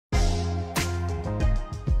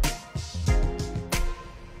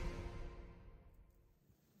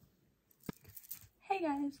Hey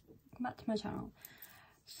guys, welcome back to my channel.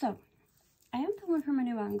 So, I am filming from a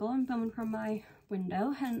new angle. I'm filming from my window,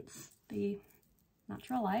 hence the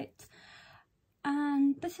natural light.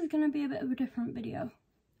 And this is going to be a bit of a different video.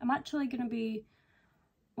 I'm actually going to be,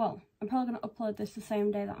 well, I'm probably going to upload this the same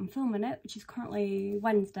day that I'm filming it, which is currently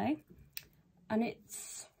Wednesday. And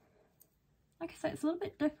it's, like I said, it's a little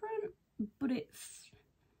bit different, but it's,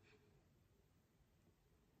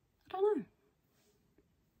 I don't know.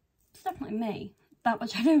 It's definitely me. That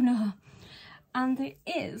much I do know. And it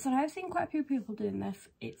is, and I've seen quite a few people doing this,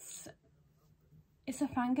 it's a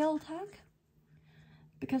fangirl tag.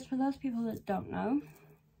 Because for those people that don't know,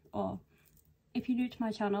 or if you're new to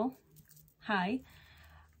my channel, hi,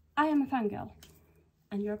 I am a fangirl.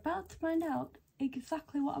 And you're about to find out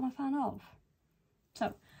exactly what I'm a fan of.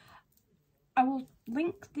 So, I will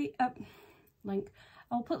link the,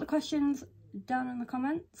 I'll put the questions down in the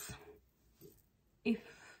comments.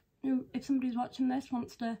 If somebody's watching this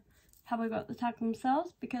wants to have a go at the tag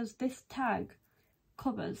themselves, because this tag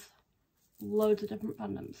covers loads of different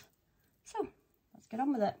fandoms. So, let's get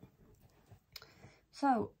on with it.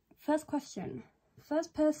 So, first question.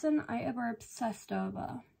 First person I ever obsessed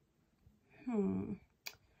over.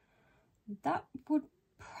 That would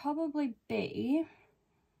probably be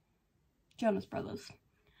Jonas Brothers.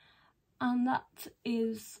 And that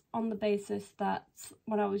is on the basis that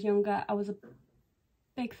when I was younger, I was a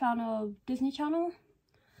big fan of Disney Channel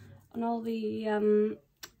and all the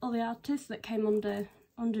artists that came under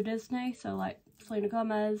Disney, so like Selena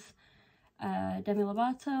Gomez, Demi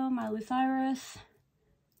Lovato, Miley Cyrus.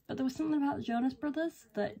 But there was something about the Jonas Brothers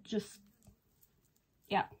that just,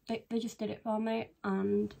 yeah, they just did it for me.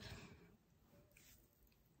 And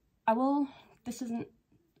I will, this isn't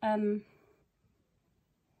in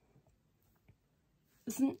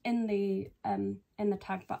the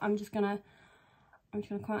tag, but I'm just gonna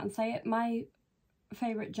come out and say it. My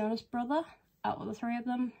favourite Jonas brother out of the three of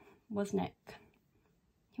them was Nick.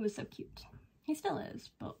 He was so cute. He still is,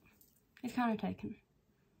 but he's kind of taken.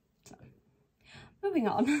 So, moving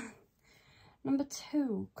on. Number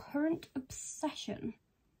 2, current obsession.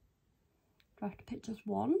 Do I have to pick just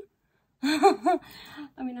one? I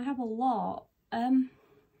mean, I have a lot.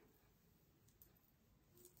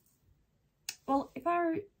 Well, if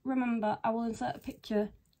I remember, I will insert a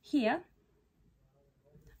picture here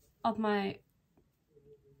of my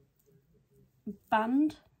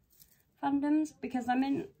band fandoms, because I'm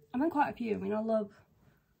in quite a few. I mean, I love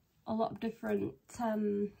a lot of different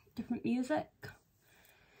music,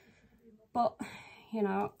 but you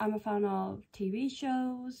know, I'm a fan of TV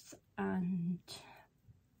shows and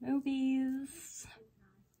movies.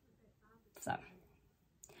 So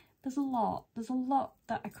there's a lot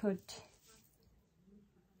that I could,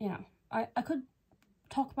 you know, I could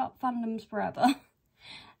talk about fandoms forever.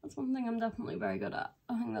 That's one thing I'm definitely very good at.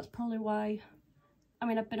 I think that's probably why, I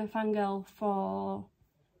mean, I've been a fangirl for,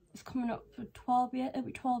 it's coming up for 12 years, it'll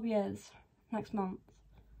be 12 years next month.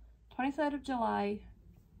 23rd of July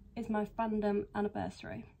is my fandom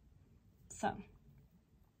anniversary. So,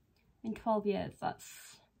 in 12 years, that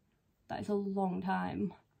is a long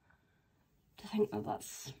time to think that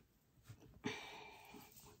that's a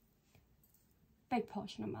big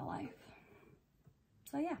portion of my life.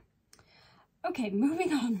 So yeah. Okay,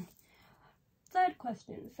 moving on. Third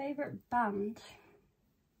question, favourite band.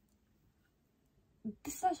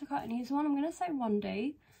 This is actually quite an easy one. I'm going to say One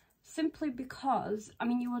Day, simply because, I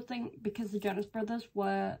mean, you would think because the Jonas Brothers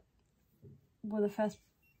were the first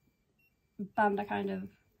band I kind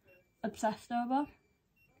of obsessed over.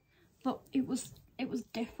 But it was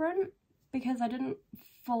different because I didn't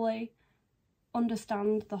fully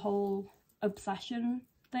understand the whole obsession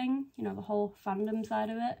thing, you know, the whole fandom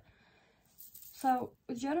side of it. So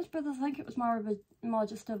with Jonas Brothers, I think it was more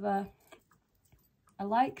just of a, I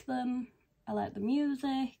like them, I like the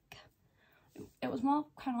music. It was more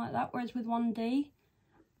kind of like that. Whereas with 1D,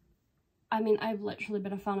 I mean, I've literally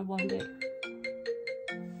been a fan of 1D.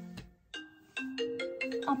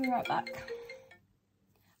 I'll be right back.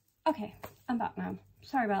 Okay, I'm back now.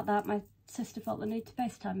 Sorry about that. My sister felt the need to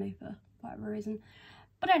FaceTime me for whatever reason.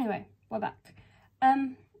 But anyway, we're back.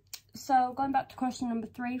 So going back to question number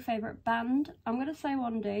 3, favourite band, I'm going to say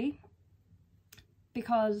 1D,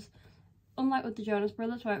 because unlike with the Jonas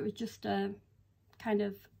Brothers, where it was just a kind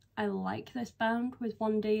of, I like this band, with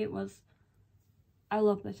 1D it was, I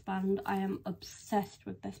love this band, I am obsessed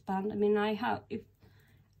with this band. I mean, I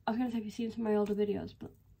was going to say if you've seen some of my older videos,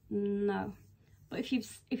 but no. But if you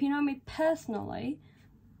know me personally,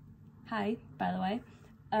 hi, by the way,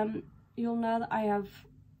 you'll know that I have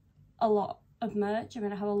a lot of merch. I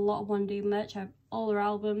mean, I have a lot of 1D merch. I have all their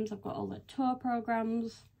albums, I've got all their tour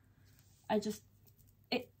programs.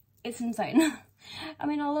 it's insane. I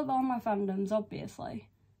mean, I love all my fandoms, obviously,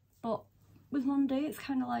 but with One D, it's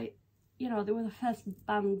kind of like, you know, they were the first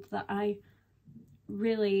band that I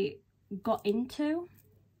really got into,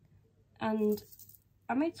 and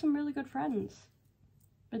I made some really good friends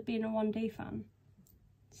with being a One D fan.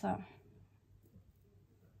 So,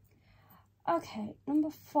 okay, number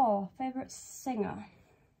 4, favourite singer.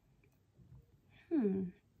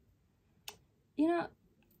 You know,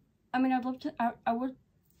 I mean, I'd love to, I would,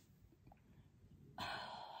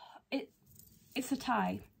 it's a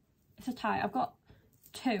tie. It's a tie. I've got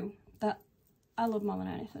 2 that I love more than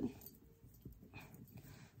anything.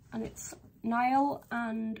 And it's Niall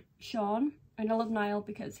and Sean. And I love Niall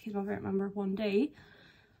because he's my favourite member of One D.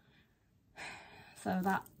 So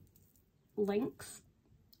that links.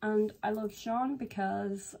 And I love Sean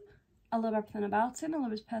because I love everything about him. I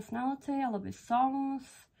love his personality. I love his songs.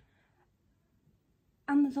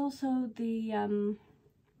 And there's also the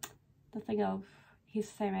thing of he's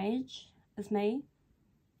the same age as me.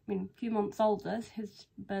 I mean, a few months older. His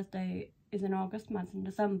birthday is in August, mine's in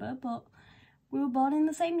December, but we were born in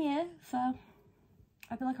the same year, so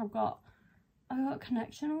I feel like I've got a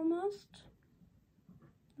connection almost.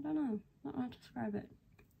 I don't know, not how to describe it.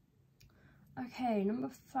 Okay, number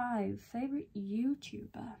 5, favourite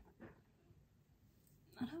YouTuber.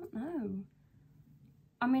 I don't know.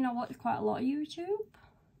 I mean, I watch quite a lot of YouTube.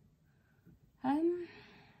 I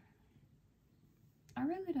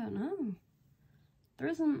really don't know. There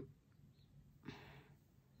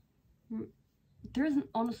isn't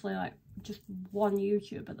honestly like just one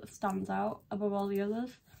YouTuber that stands out above all the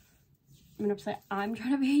others. I mean, obviously I'm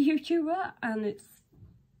trying to be a YouTuber and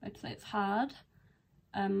I'd say it's hard.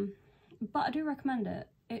 But I do recommend it.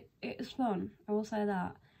 It is fun, I will say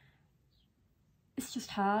that. It's just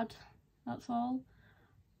hard, that's all.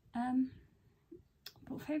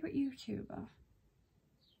 But favourite YouTuber?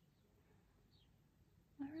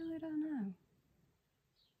 I really don't know.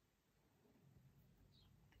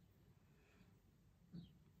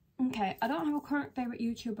 Okay, I don't have a current favourite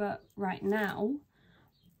YouTuber right now,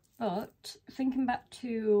 but thinking back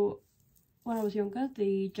to when I was younger,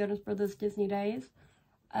 the Jonas Brothers Disney days,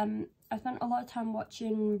 I spent a lot of time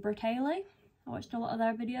watching Bratayley. I watched a lot of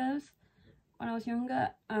their videos when I was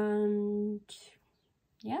younger, and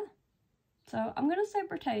yeah. So I'm going to say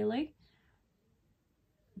Bratayley,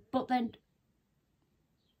 but then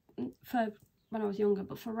for when I was younger,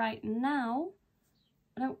 but for right now,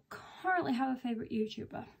 I don't currently have a favourite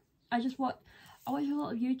YouTuber. I watch a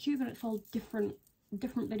lot of YouTube and it's all different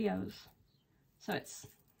videos. So it's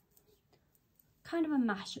kind of a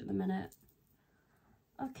mash at the minute.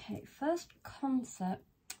 Okay, first concert.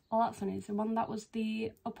 Oh, that's funny. It's the one that was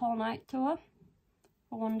the Up All Night tour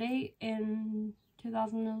for One D in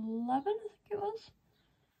 2011, I think it was.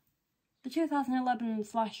 The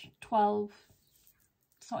 2011/12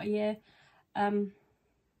 sort of year.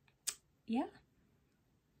 Yeah.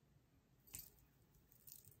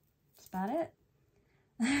 That's about it.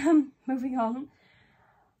 Moving on.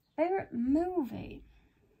 Favourite movie?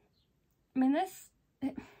 I mean,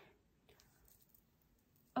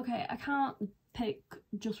 okay, I can't pick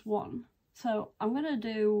just one. So I'm gonna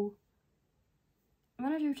do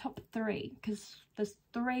top 3 because there's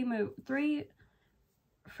 3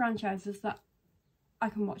 franchises that I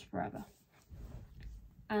can watch forever.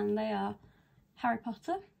 And they are Harry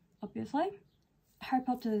Potter, obviously. Harry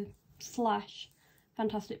Potter /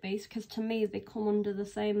 Fantastic Beasts, because to me they come under the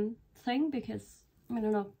same thing, because, I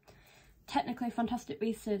don't know, technically Fantastic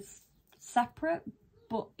Beasts is separate,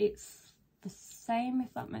 but it's the same,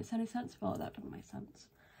 if that makes any sense. Well, that doesn't make sense.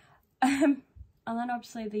 And then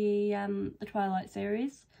obviously the Twilight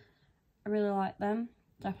series, I really like them.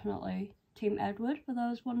 Definitely Team Edward, for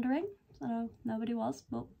those wondering. So nobody was,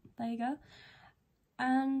 but there you go.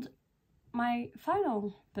 And my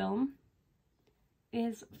final film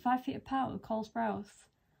is 5 Feet Apart with Cole Sprouse.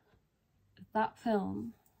 That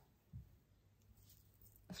film,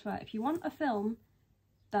 I swear, if you want a film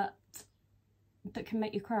that can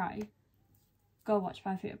make you cry, go watch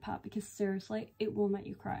 5 Feet Apart, because seriously, it will make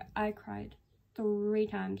you cry. I cried 3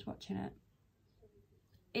 times watching it.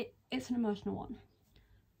 It's an emotional one.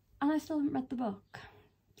 And I still haven't read the book.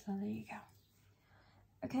 So there you go.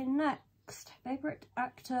 Okay, next. Favourite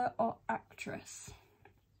actor or actress?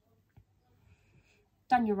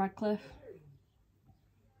 Daniel Radcliffe.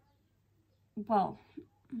 Well,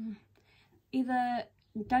 either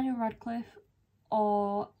Daniel Radcliffe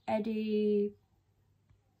or Eddie...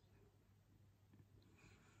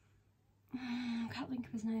 I can't think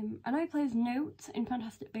of his name. I know he plays Newt in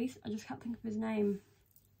Fantastic Beasts, I just can't think of his name.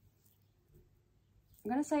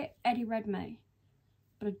 I'm going to say Eddie Redmayne,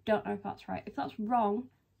 but I don't know if that's right. If that's wrong,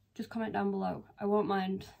 just comment down below. I won't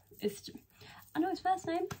mind. I know his first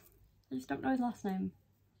name, I just don't know his last name.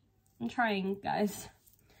 I'm trying, guys.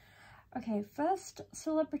 Okay, first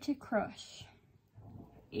celebrity crush.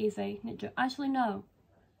 Easy. Nick Jonas. Actually, no.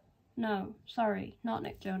 No, sorry, not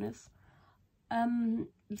Nick Jonas.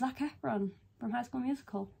 Zac Efron from High School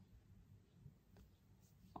Musical.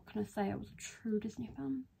 What can I say? I was a true Disney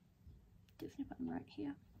fan. Disney fan right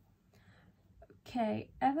here. Okay,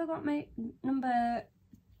 ever got made number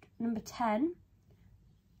 10.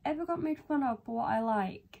 Ever got made fun of for what I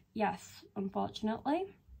like? Yes,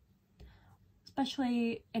 unfortunately.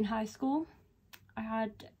 Especially in high school. I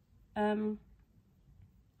had a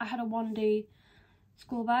 1D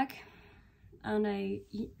school bag, and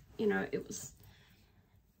you know, it was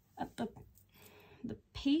at the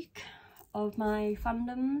peak of my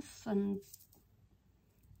fandoms and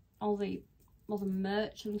all the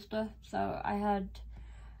merch and stuff. So I had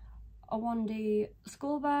a 1D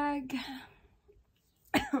school bag,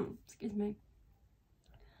 excuse me,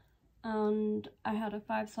 and I had a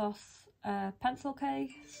 5-sauce pencil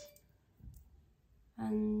case,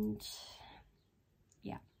 and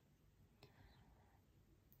yeah.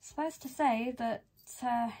 Suffice to say that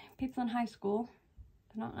people in high school,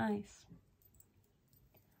 they're not nice.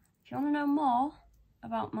 If you want to know more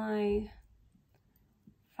about my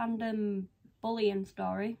fandom bullying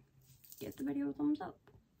story, give the video a thumbs up.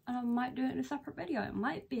 And I might do it in a separate video. It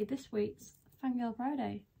might be this week's Fangirl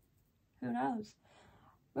Friday. Who knows?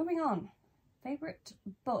 Moving on. Favourite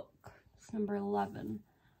book. It's number 11.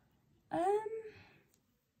 I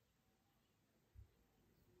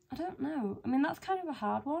don't know. I mean, that's kind of a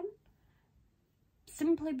hard one.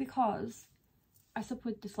 Simply because I suffer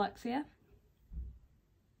with dyslexia.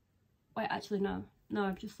 Wait, actually, no. No,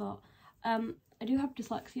 I've just thought. I do have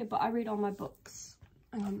dyslexia, but I read all my books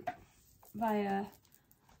via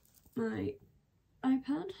my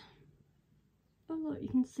iPad. Oh, look, you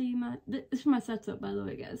can see this is my setup, by the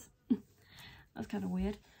way, guys. That's kind of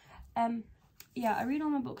weird. Yeah, I read all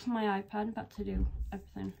my books on my iPad. In fact, I do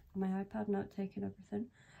everything on my iPad, note-taking, everything.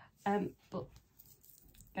 But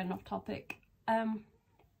getting off topic.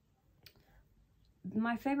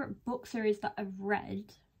 My favourite book series that I've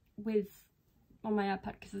read on my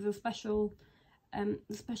iPad, because there's a special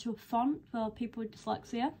font for people with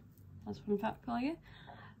dyslexia. That's a fun fact for you.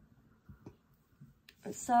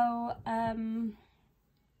 So,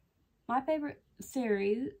 my favourite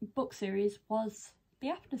book series was the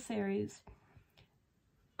After series.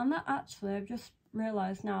 And that actually, I've just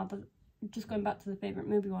realised now that, just going back to the favourite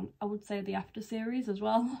movie one, I would say the After series as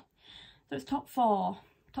well. So it's top four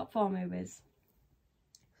movies.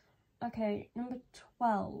 Okay, number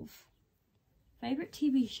 12. Favourite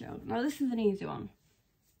TV show. Now this is an easy one.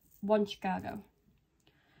 One Chicago.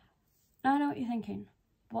 Now I know what you're thinking.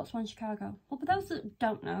 What's One Chicago? Well, for those that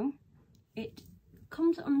don't know, it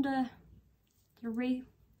comes under three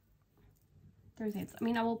things. I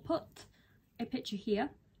mean, I will put a picture here,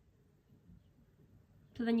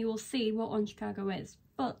 so then you will see what One Chicago is.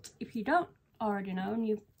 But if you don't already know and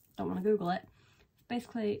you don't want to Google it,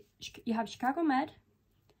 basically you have Chicago Med,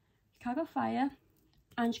 Chicago Fire,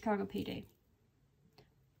 and Chicago PD.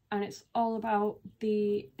 And it's all about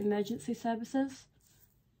the emergency services,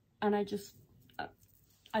 and I just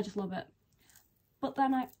love it. But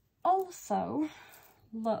then I also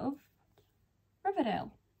love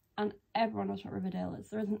Riverdale, and everyone knows what Riverdale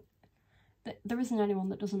is. There isn't anyone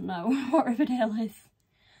that doesn't know what Riverdale is.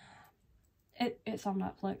 It's on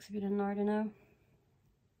Netflix if you didn't already know.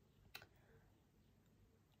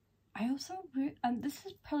 I also, and this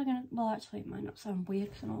is probably gonna, well, actually it might not sound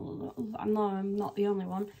weird because I'm not the only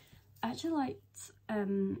one. I actually liked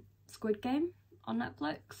Squid Game on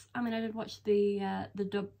Netflix. I mean, I did watch the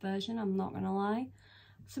dub version, I'm not gonna lie,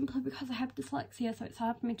 simply because I have dyslexia, so it's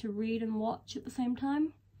hard for me to read and watch at the same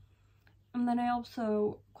time. And then I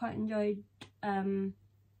also quite enjoyed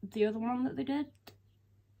the other one that they did,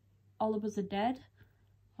 All of Us Are Dead.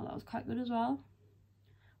 Well, that was quite good as well.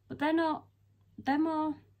 But they're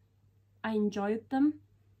more, I enjoyed them.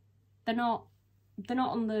 They're not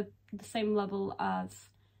on the same level as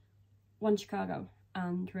One Chicago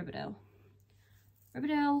and Riverdale.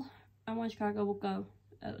 Riverdale and One Chicago will go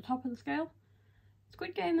at the top of the scale.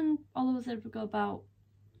 Squid Game and All of Us Dead will go about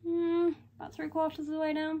 3/4 of the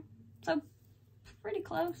way down. So pretty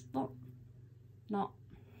close, but not.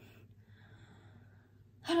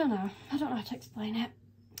 I don't know how to explain it.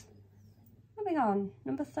 Moving on,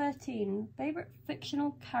 number 13, favourite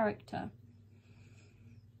fictional character.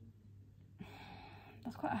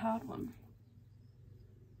 That's quite a hard one.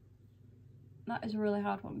 That is a really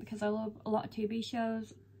hard one because I love a lot of TV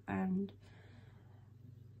shows and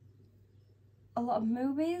a a lot of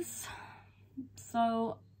movies,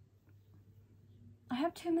 so I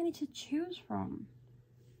have too many to choose from.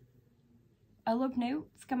 I love Newt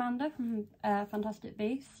Scamander from Fantastic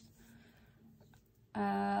Beasts.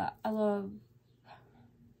 I love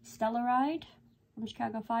Stella Ride from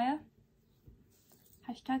Chicago Fire.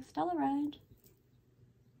 Hashtag Stella Ride.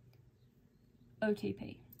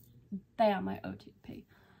 OTP. They are my OTP.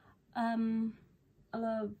 I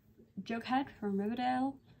love Jughead from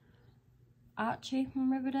Riverdale. Archie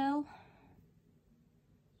from Riverdale.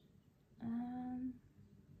 I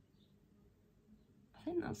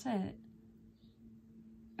think that's it.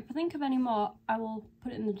 If I think of any more, I will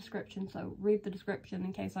put it in the description, so read the description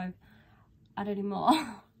in case I've added any more.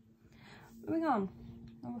 Moving on.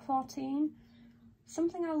 Number 14.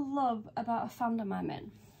 Something I love about a fandom I'm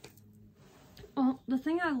in. Well, the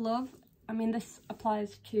thing I love, I mean, this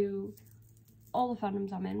applies to all the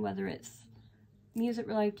fandoms I'm in, whether it's music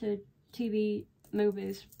related, TV,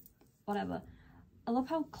 movies, whatever. I love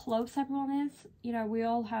how close everyone is. You know, we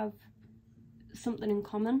all have something in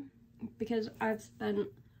common, because I've spent,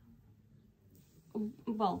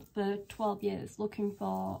 well, for 12 years looking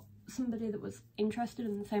for somebody that was interested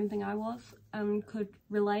in the same thing I was and could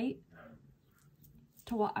relate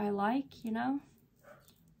to what I like, you know?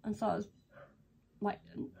 And so I was like,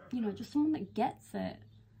 you know, just someone that gets it,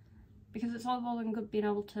 because it's all well and good being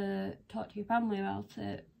able to talk to your family about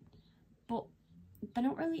it, but they're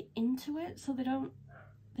not really into it, so they don't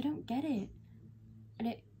get it,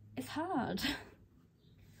 and it's hard.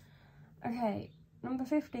 Okay, number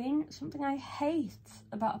 15, something I hate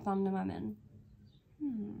about a fandom I'm in.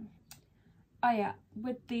 Oh yeah,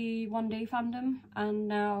 with the 1D fandom and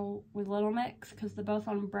now with Little Mix, because they're both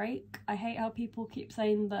on break, I hate how people keep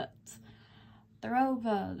saying that they're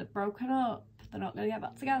over, they're broken up, they're not going to get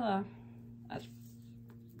back together. That's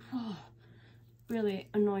really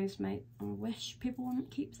annoys me. I wish people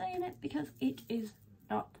wouldn't keep saying it, because it is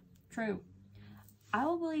not true. I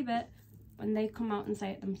will believe it when they come out and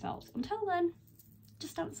say it themselves. Until then,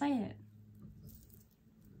 just don't say it.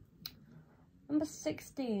 Number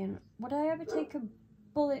 16. Would I ever take a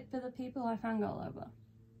bullet for the people I fangirl over?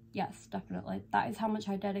 Yes, definitely. That is how much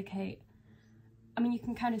I dedicate. I mean, you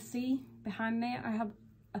can kind of see behind me, I have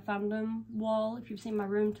a fandom wall. If you've seen my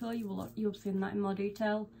room tour, you'll have seen that in more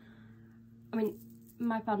detail. I mean,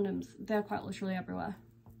 my fandoms, they're quite literally everywhere.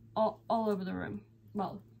 All over the room.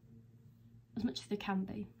 Well, as much as they can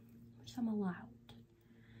be. Which I'm allowed.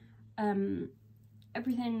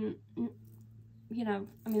 Everything, you know,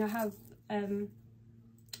 I mean, I have, I'm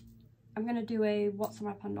going to do a What's on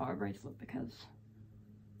My Pandora bracelet, because,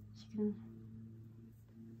 as you can,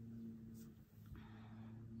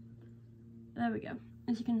 there we go.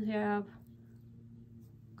 As you can see, I have,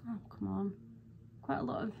 oh, come on, quite a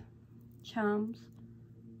lot of charms.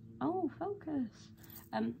 Oh, focus.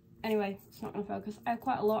 Anyway, it's not going to focus. I have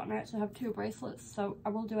quite a lot, and I actually have 2 bracelets, so I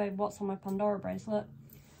will do a What's on My Pandora bracelet.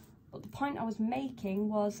 But the point I was making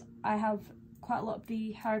was I have quite a lot of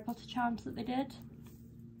the Harry Potter charms that they did.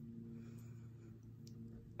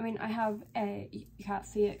 I mean, I have a, you can't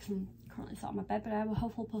see it because I'm currently sat on my bed, but I have a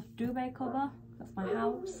Hufflepuff duvet cover. That's my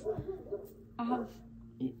house. I have,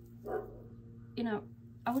 you know,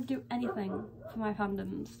 I would do anything for my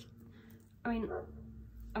fandoms. I mean,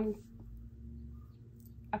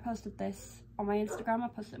 I posted this on my Instagram, I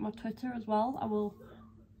posted it on my Twitter as well. I will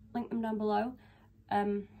link them down below.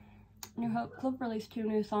 New Hope Club released 2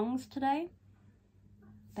 new songs today.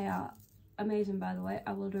 They are amazing, by the way.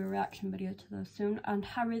 I will do a reaction video to those soon. And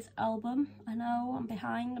Harry's album. I know, I'm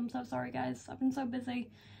behind. I'm so sorry, guys. I've been so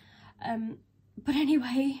busy. But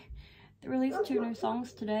anyway, they released 2 new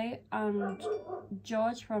songs today, and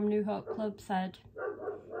George from New Hope Club said,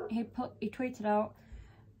 he tweeted out,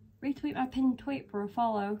 retweet my pinned tweet for a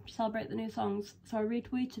follow to celebrate the new songs. So I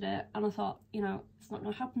retweeted it, and I thought, you know, it's not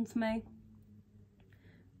going to happen to me.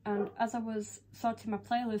 And as I was sorting my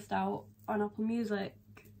playlist out on Apple Music,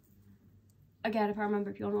 again, if I remember,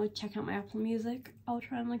 if you want to check out my Apple Music, I'll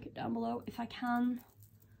try and link it down below if I can.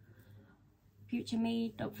 Future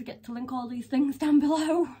me, don't forget to link all these things down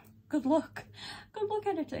below. Good luck. Good luck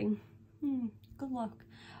editing. Good luck.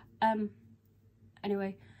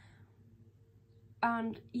 Anyway.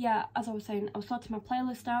 And yeah, as I was saying, I was sorting my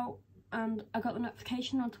playlist out, and I got the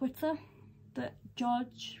notification on Twitter that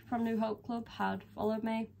George from New Hope Club had followed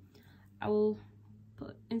me. I will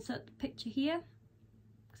insert the picture here,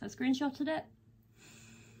 because I screenshotted it.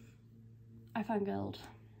 I fangirled.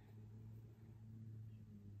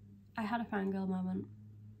 I had a fangirl moment.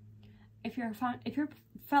 If you're a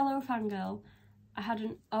fellow fangirl, I had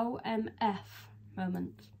an OMF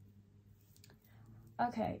moment.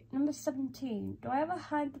 Okay, number 17. Do I ever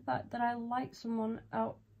hide the fact that I like someone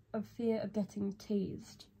out of fear of getting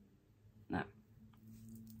teased? No.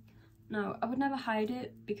 No, I would never hide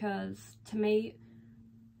it because to me,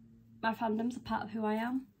 my fandom's a part of who I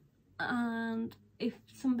am. And if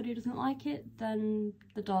somebody doesn't like it, then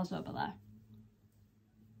the door's over there.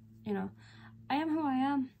 You know, I am who I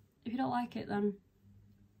am. If you don't like it, then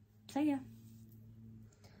see ya.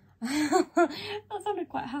 That sounded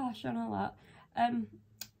quite harsh, I know that.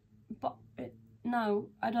 But no,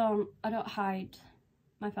 I don't hide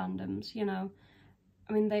my fandoms, you know.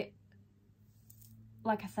 I mean, they,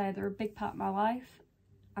 like I say, they're a big part of my life,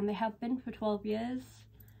 and they have been for 12 years.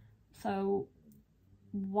 So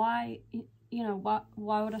why, you know,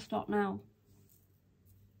 why would I stop now?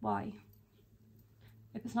 Why?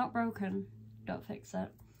 If it's not broken, don't fix it.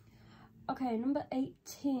 Okay, number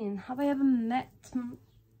 18. Have I ever met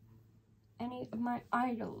any of my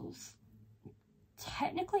idols?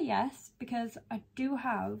 Technically yes, because I do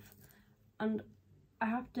have, and I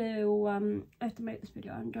have to make this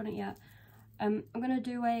video. I haven't done it yet. I'm gonna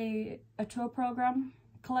do a tour program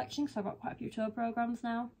collection, so I've got quite a few tour programs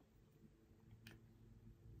now,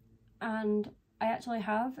 and I actually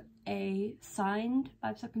have a signed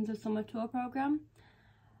 5 Seconds of Summer tour program.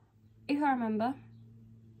 If I remember,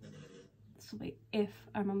 this will be if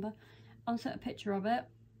I remember, I'll set a picture of it.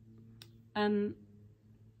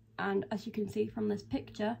 And as you can see from this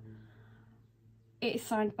picture, it is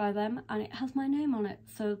signed by them and it has my name on it,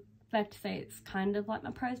 so fair to say it's kind of like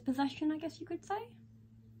my prized possession, I guess you could say.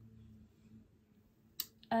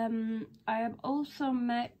 I have also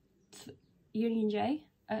met Union J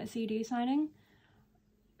at a CD signing.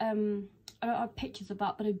 I don't have pictures of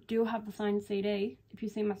that, but I do have the signed CD. If you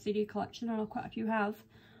see my CD collection, I know quite a few have.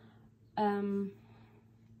 I'm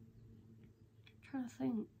trying to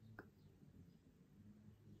think.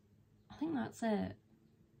 I think that's it.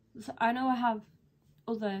 So I know I have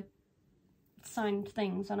other signed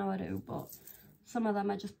things, I know I do, but some of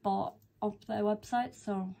them I just bought off their website,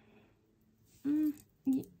 so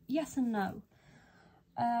yes and no.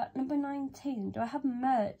 Number 19. Do I have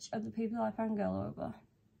merch of the people I fangirl over?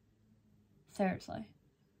 Seriously.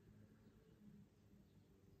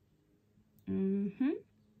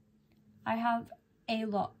 I have a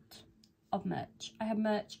lot of merch. I have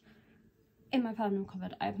merch in my fandom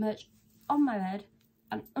cupboard. I have merch on my bed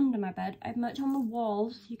and under my bed. I have merch on the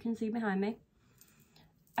walls, you can see behind me.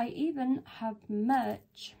 I even have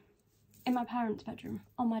merch in my parents' bedroom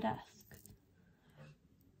on my desk.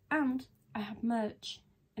 And I have merch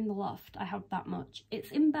in the loft. I have that much.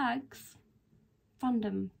 It's in bags,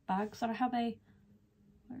 fandom bags, and I have a,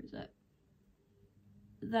 where is it?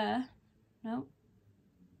 There, no,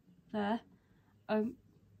 there, a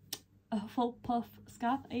full puff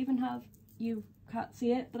scarf. I even have, you can't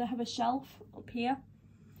see it, but I have a shelf up here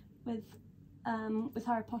with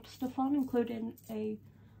Harry Potter stuff on, including a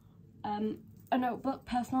notebook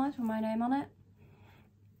personalised with my name on it.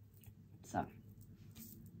 So,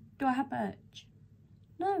 do I have merch?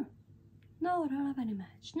 No. No, I don't have any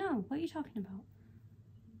merch. No, what are you talking about?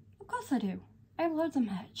 Of course I do. I have loads of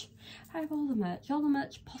merch. I have all the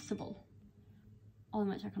merch possible. All the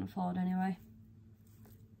merch I can afford anyway.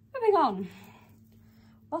 Moving on.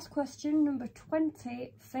 Last question, number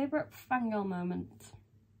 20. Favourite fangirl moment?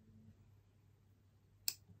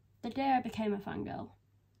 The day I became a fangirl.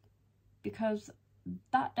 Because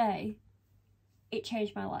that day, it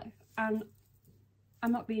changed my life. And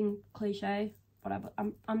I'm not being cliche, whatever,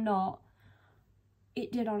 I'm not.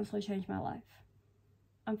 It did honestly change my life.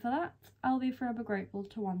 And for that, I'll be forever grateful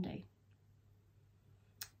to one day.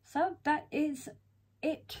 So that is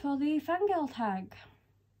it for the fangirl tag.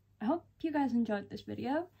 I hope you guys enjoyed this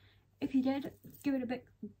video. If you did, give it a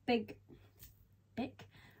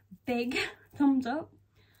big thumbs up.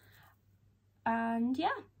 And yeah,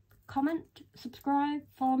 comment, subscribe,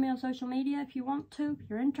 follow me on social media if you want to, if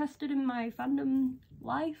you're interested in my fandom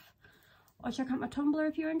life, or check out my Tumblr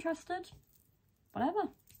if you're interested, whatever.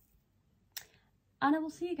 And I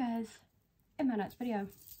will see you guys in my next video.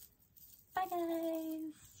 Bye guys!